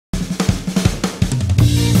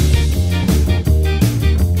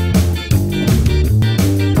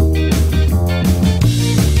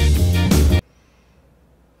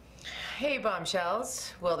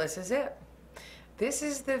Bombshells. Well, this is it. This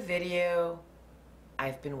is the video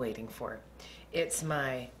I've been waiting for. It's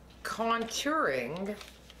my contouring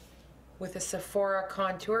with a Sephora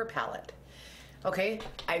contour palette. Okay,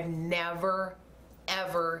 I've never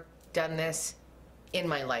ever done this in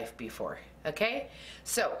my life before. Okay,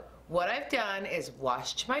 so what I've done is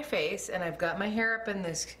washed my face, and I've got my hair up in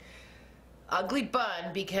this ugly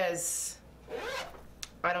bun because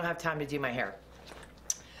I don't have time to do my hair.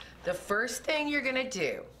 The first thing you're gonna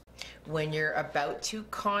do when you're about to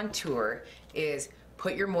contour is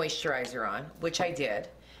put your moisturizer on, which I did,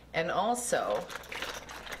 and also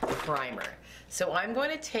primer. So I'm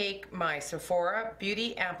going to take my Sephora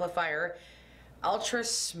Beauty Amplifier Ultra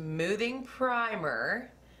Smoothing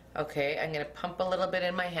Primer. Okay, I'm gonna pump a little bit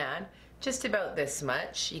in my hand, just about this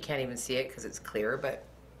much. You can't even see it because it's clear, but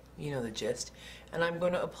you know the gist. And I'm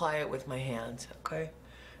going to apply it with my hands, okay?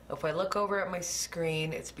 If I look over at my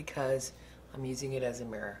screen, it's because I'm using it as a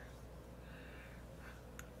mirror.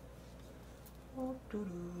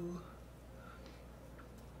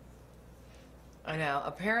 I know,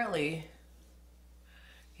 apparently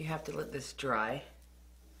you have to let this dry.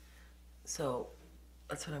 So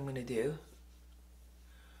that's what I'm going to do.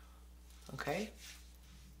 Okay?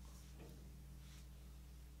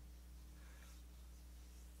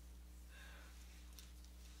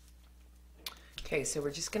 Okay, so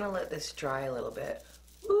we're just gonna let this dry a little bit.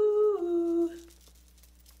 Woo! You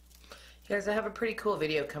guys, I have a pretty cool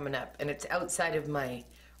video coming up, and it's outside of my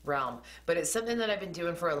realm, but it's something that I've been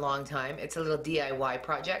doing for a long time. It's a little DIY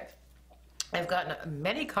project. I've gotten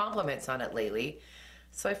many compliments on it lately,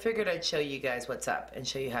 so I figured I'd show you guys what's up and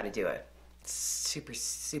show you how to do it. It's super,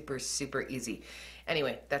 super, super easy.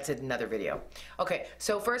 Anyway, that's another video. Okay,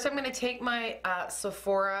 so first I'm going to take my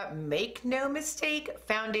Sephora Make No Mistake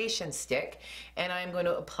foundation stick, and I'm going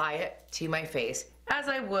to apply it to my face as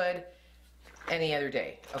I would any other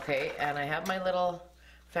day. Okay, and I have my little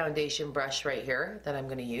foundation brush right here that I'm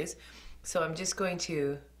going to use. So I'm just going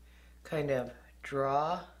to kind of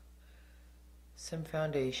draw some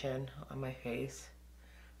foundation on my face,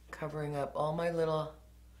 covering up all my little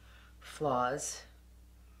flaws,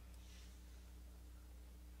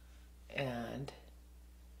 and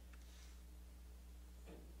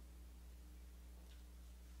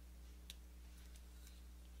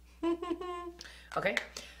okay,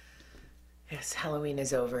 yes, Halloween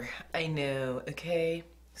is over, I know. Okay,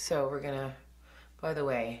 so we're gonna, by the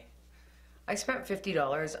way, I spent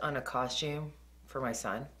 $50 on a costume for my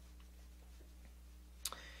son,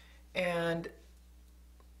 and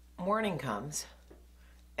morning comes,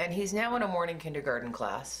 and he's now in a morning kindergarten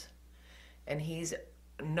class, and he's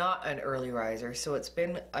not an early riser, so it's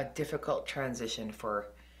been a difficult transition for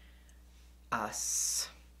us.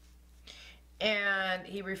 And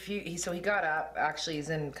he refused, so he got up, actually he's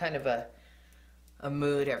in kind of a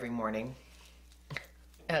mood every morning,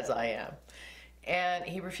 as I am, and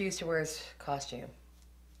he refused to wear his costume.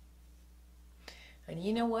 And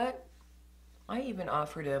you know what? I even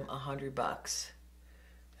offered him $100,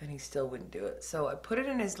 and he still wouldn't do it. So I put it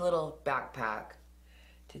in his little backpack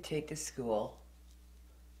to take to school.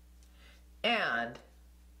 And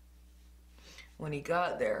when he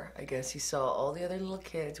got there, I guess he saw all the other little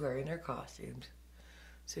kids wearing their costumes,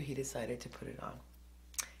 so he decided to put it on.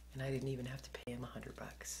 And I didn't even have to pay him $100.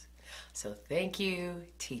 So thank you,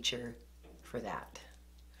 teacher, for that.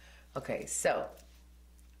 Okay, so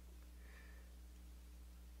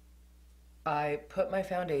I put my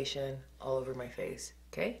foundation all over my face,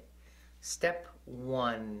 okay? Step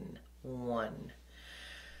one.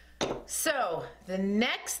 So the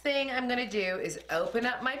next thing I'm gonna do is open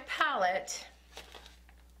up my palette.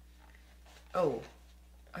 Oh,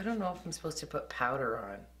 I don't know if I'm supposed to put powder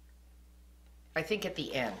on. I think at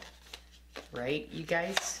the end, right, you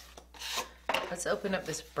guys? Let's open up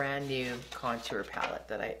this brand new contour palette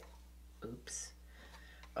that oops.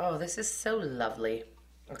 Oh, this is so lovely.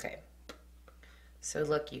 Okay, so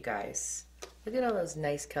look, you guys. Look at all those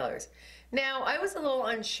nice colors. Now, I was a little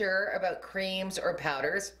unsure about creams or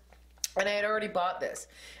powders, and I had already bought this.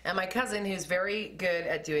 And my cousin, who's very good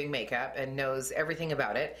at doing makeup and knows everything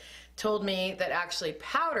about it, told me that actually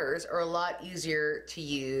powders are a lot easier to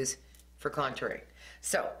use for contouring.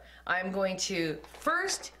 So I'm going to,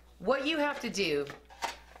 first, what you have to do,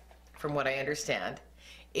 from what I understand,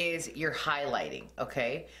 is your highlighting,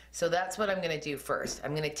 okay? So that's what I'm gonna do first.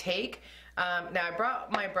 I'm gonna take, now I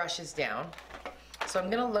brought my brushes down, so I'm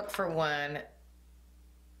gonna look for one.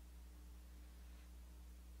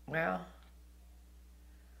 Well,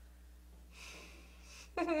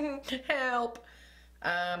 help.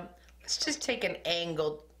 Let's just take an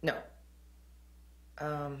angled, no.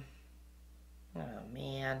 Oh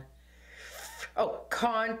man. Oh,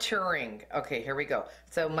 contouring. Okay, here we go.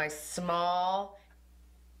 So my small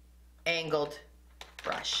angled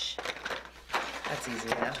brush. That's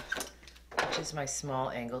easy enough. Which is my small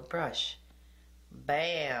angled brush.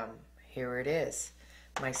 Bam! Here it is.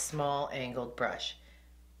 My small angled brush.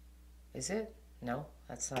 Is it? No,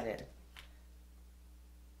 that's not it.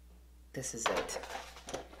 This is it.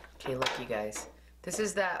 Okay, look you guys. This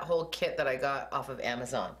is that whole kit that I got off of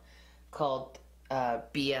Amazon called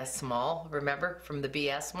BS Small. Remember from the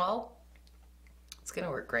BS Mall? It's gonna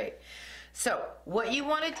work great. So what you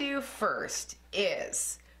want to do first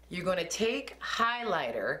is you're going to take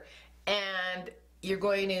highlighter and you're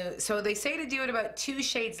going to, so they say to do it about 2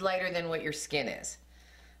 shades lighter than what your skin is.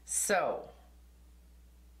 So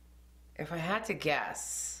if I had to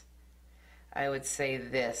guess, I would say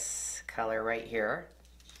this color right here.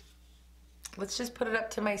 Let's just put it up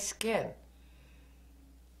to my skin.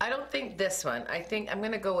 I don't think this one. I think I'm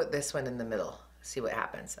gonna go with this one in the middle. See what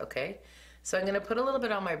happens, okay? So I'm gonna put a little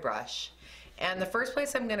bit on my brush. And the first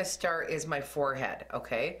place I'm gonna start is my forehead,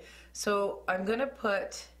 okay? So I'm gonna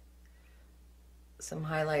put some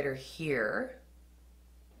highlighter here.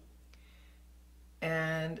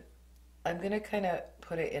 And I'm gonna kind of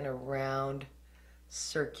put it in a round,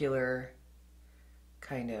 circular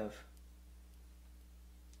kind of,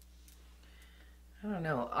 I don't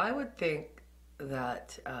know. I would think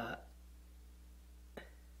that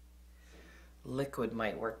liquid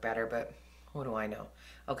might work better, but what do I know?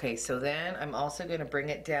 Okay, so then I'm also going to bring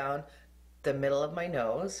it down the middle of my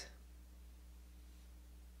nose.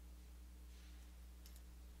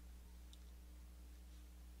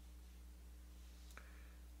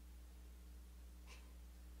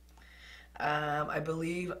 I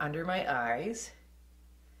believe under my eyes.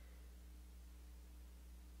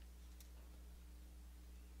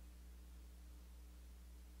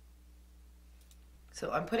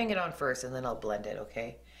 So I'm putting it on first and then I'll blend it,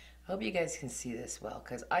 okay? I hope you guys can see this well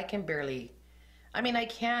because I can barely, I mean I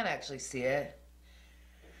can actually see it.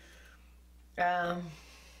 A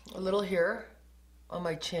little here on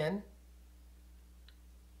my chin.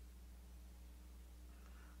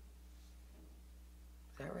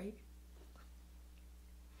 Is that right?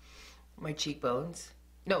 My cheekbones.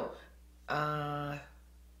 No. Yeah.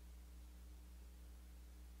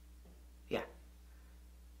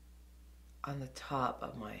 On the top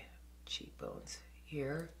of my cheekbones,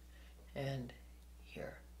 here and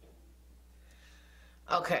here.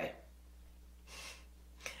 Okay.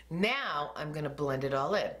 Now I'm going to blend it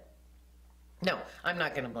all in. No, I'm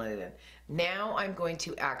not going to blend it in. Now I'm going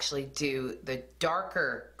to actually do the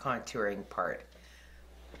darker contouring part.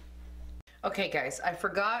 Okay guys, I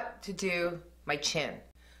forgot to do my chin.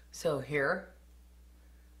 So here,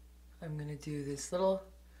 I'm going to do this little,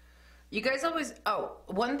 you guys always, oh,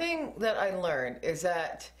 one thing that I learned is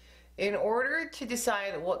that in order to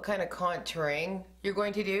decide what kind of contouring you're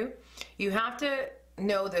going to do, you have to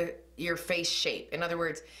know your face shape. In other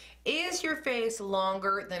words, is your face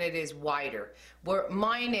longer than it is wider? Where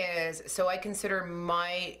mine is, so I consider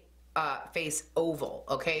my face oval,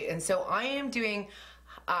 okay? And so I am doing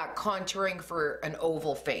contouring for an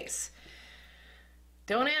oval face.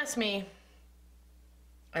 Don't ask me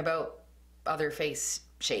about other face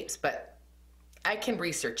shapes, but I can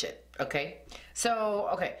research it, okay? So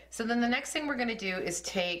then the next thing we're gonna do is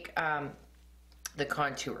take the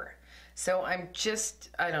contour. So I'm just,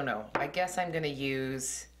 I don't know, I guess I'm gonna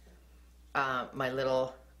use I'm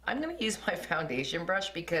gonna use my foundation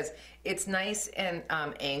brush because it's nice and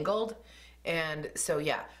angled. And so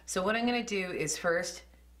yeah, so what I'm gonna do is first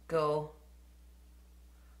go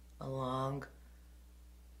along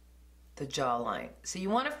the jawline. So you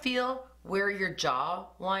wanna feel where your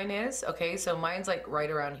jawline is, okay? So mine's like right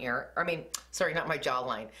around here. I mean, sorry, not my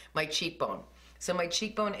jawline, my cheekbone. So my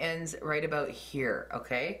cheekbone ends right about here,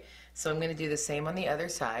 okay? So I'm gonna do the same on the other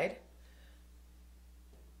side.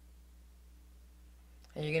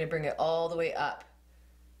 And you're gonna bring it all the way up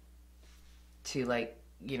to, like,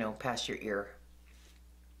 you know, past your ear.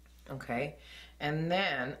 Okay? And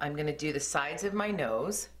then I'm gonna do the sides of my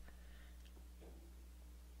nose.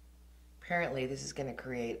 Apparently this is gonna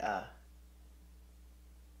create a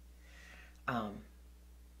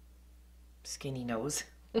skinny nose.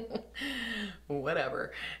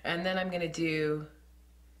 Whatever. And then I'm gonna do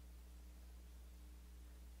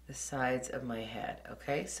the sides of my head,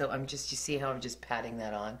 okay? So I'm just, you see how I'm just patting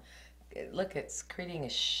that on? Look, it's creating a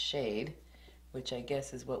shade, which I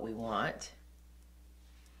guess is what we want.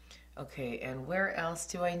 Okay, and where else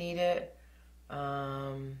do I need it?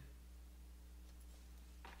 I'm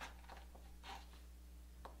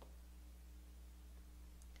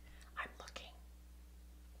looking.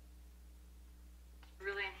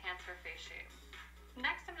 Really enhance her face shape.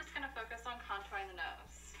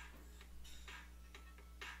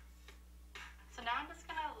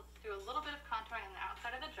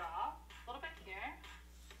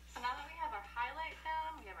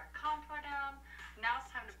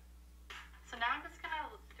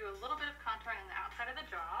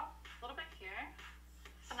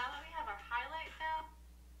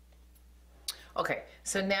 Okay,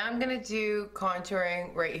 so now I'm gonna do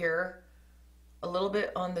contouring right here, a little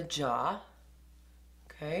bit on the jaw.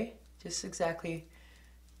 Okay, just exactly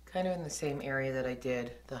kind of in the same area that I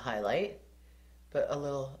did the highlight, but a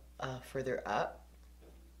little further up.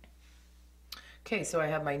 Okay, so I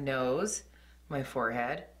have my nose, my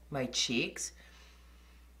forehead, my cheeks,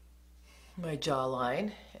 my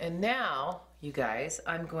jawline, and now, you guys,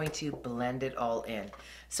 I'm going to blend it all in.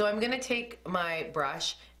 So I'm gonna take my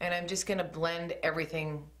brush and I'm just gonna blend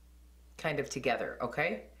everything kind of together,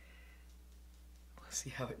 okay? We'll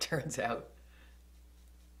see how it turns out.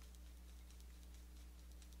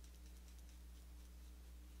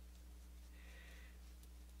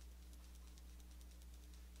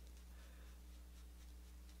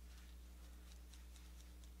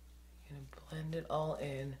 I'm gonna blend it all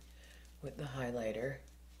in with the highlighter.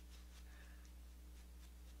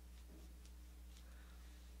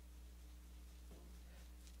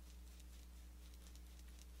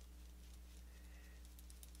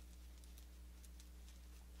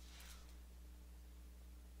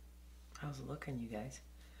 How's it looking, you guys?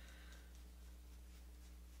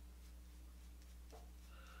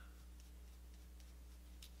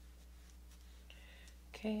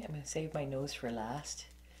 Okay, I'm gonna save my nose for last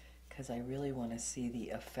because I really want to see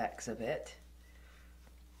the effects of it.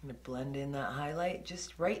 I'm gonna blend in that highlight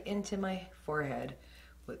just right into my forehead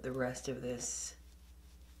with the rest of this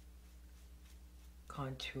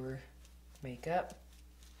contour makeup.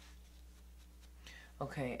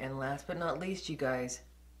 Okay, and last but not least, you guys,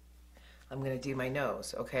 I'm gonna do my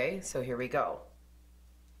nose, okay? So here we go.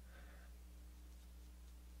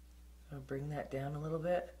 I'll bring that down a little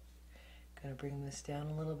bit. Gonna bring this down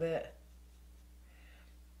a little bit.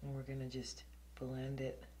 And we're gonna just blend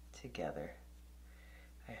it together.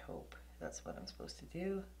 I hope that's what I'm supposed to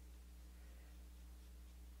do.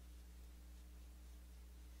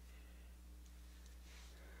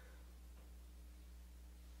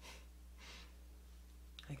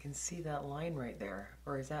 I can see that line right there,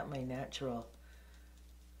 or is that my natural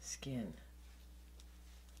skin?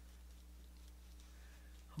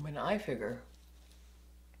 I mean, I figure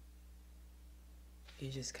you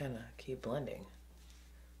just kind of keep blending.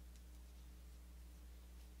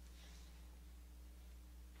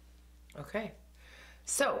 Okay,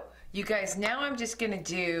 so you guys, now I'm just gonna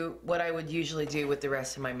do what I would usually do with the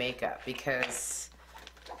rest of my makeup because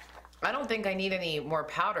I don't think I need any more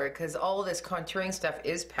powder because all of this contouring stuff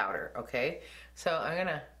is powder, okay? So I'm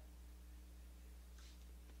gonna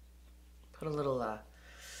put a little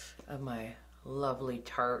of my lovely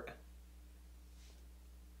Tarte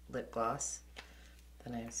lip gloss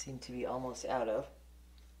that I seem to be almost out of.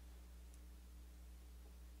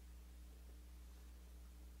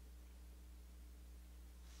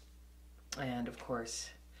 And of course,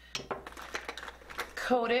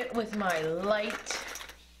 coat it with my light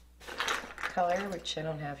color, which I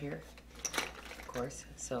don't have here, of course.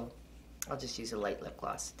 So I'll just use a light lip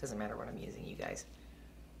gloss. Doesn't matter what I'm using, you guys.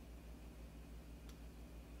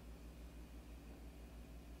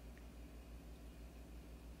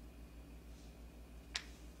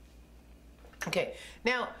 Okay,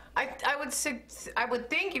 now I would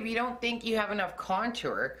think if you don't think you have enough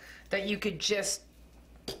contour that you could just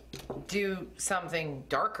do something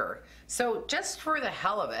darker. So just for the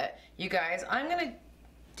hell of it, you guys, I'm gonna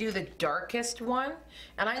do the darkest one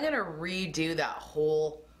and I'm gonna redo that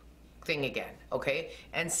whole thing again, okay?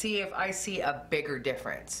 And see if I see a bigger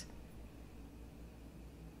difference.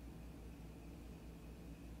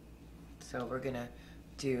 So we're gonna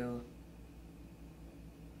do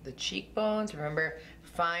the cheekbones. Remember,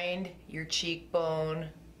 find your cheekbone.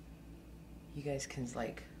 You guys can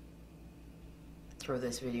like throw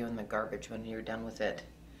this video in the garbage when you're done with it.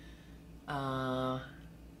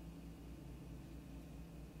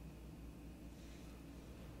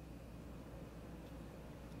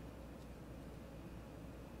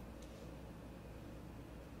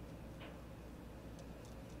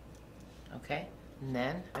 Okay, and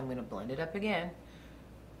then I'm gonna blend it up again.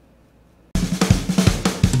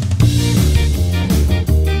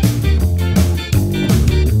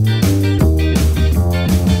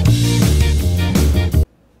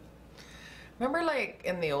 Remember like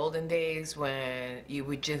in the olden days when you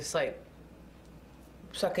would just like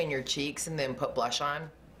suck in your cheeks and then put blush on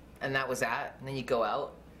and that was that, and then you go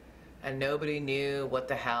out and nobody knew what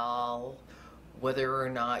the hell, whether or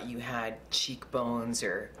not you had cheekbones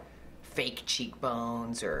or fake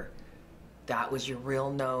cheekbones, or that was your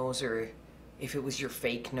real nose, or if it was your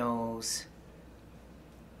fake nose.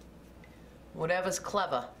 Whatever's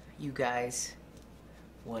clever, you guys.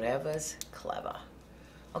 Whatever's clever.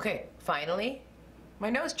 Okay, finally, my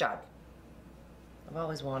nose job. I've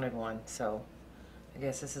always wanted one, so I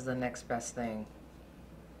guess this is the next best thing.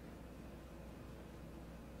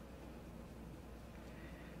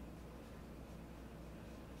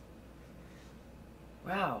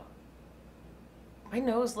 Wow. My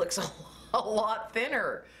nose looks a lot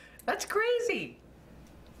thinner. That's crazy.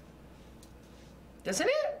 Doesn't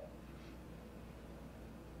it?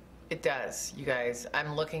 It does, you guys.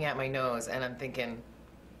 I'm looking at my nose and I'm thinking,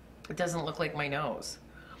 it doesn't look like my nose.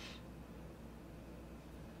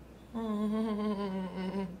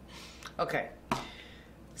 Okay.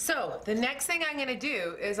 So the next thing I'm gonna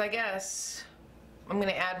do is, I guess, I'm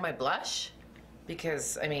gonna add my blush,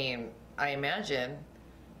 because I mean, I imagine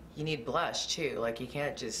you need blush too. Like, you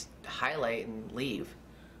can't just highlight and leave.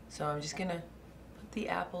 So I'm just gonna put the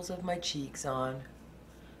apples of my cheeks on,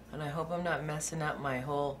 and I hope I'm not messing up my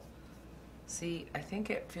whole, see, I think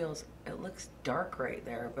it looks dark right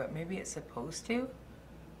there, but maybe it's supposed to.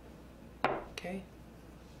 Okay.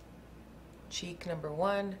 Cheek number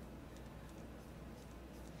 1.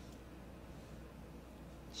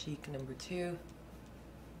 Cheek number 2.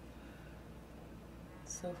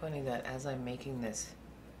 It's so funny that as I'm making this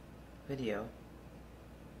video,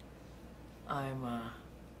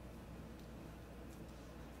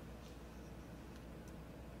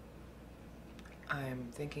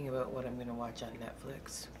 I'm thinking about what I'm gonna watch on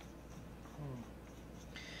Netflix.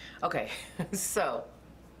 Okay, so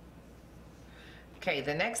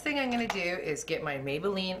the next thing I'm gonna do is get my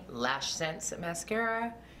Maybelline Lash Sense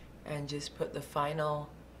mascara and just put the final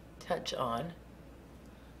touch on.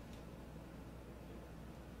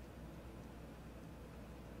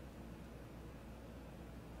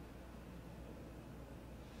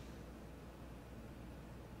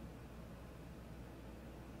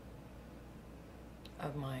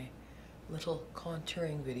 Of my little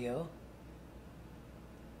contouring video.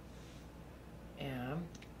 And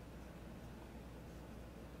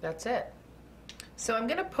that's it. So I'm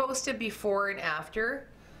gonna post a before and after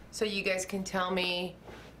so you guys can tell me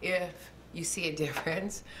if you see a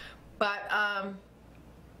difference. But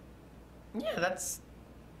yeah,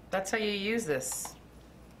 that's how you use this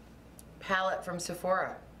palette from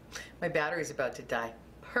Sephora. My battery's about to die.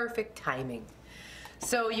 Perfect timing.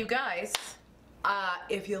 So you guys,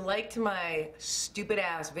 if you liked my stupid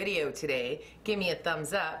ass video today, give me a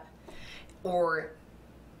thumbs up or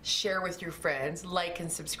share with your friends, like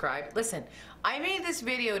and subscribe. Listen, I made this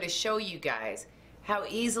video to show you guys how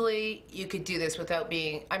easily you could do this without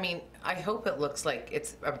being, I mean, I hope it looks like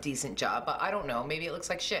it's a decent job, but I don't know, maybe it looks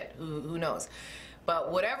like shit, who knows.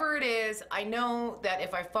 But whatever it is, I know that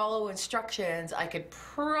if I follow instructions, I could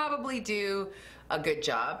probably do a good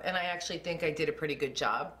job, and I actually think I did a pretty good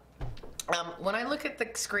job. When I look at the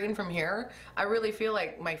screen from here, I really feel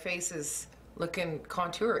like my face is looking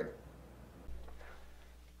contoured.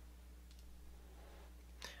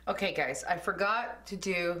 Okay guys, I forgot to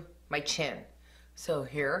do my chin. So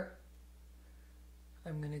here,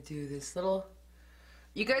 I'm gonna do this little,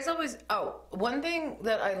 you guys always, oh, one thing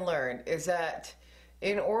that I learned is that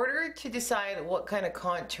in order to decide what kind of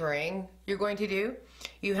contouring you're going to do,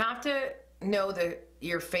 you have to know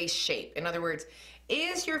your face shape. In other words,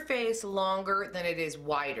 is your face longer than it is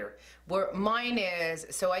wider? Where mine is,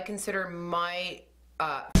 so I consider my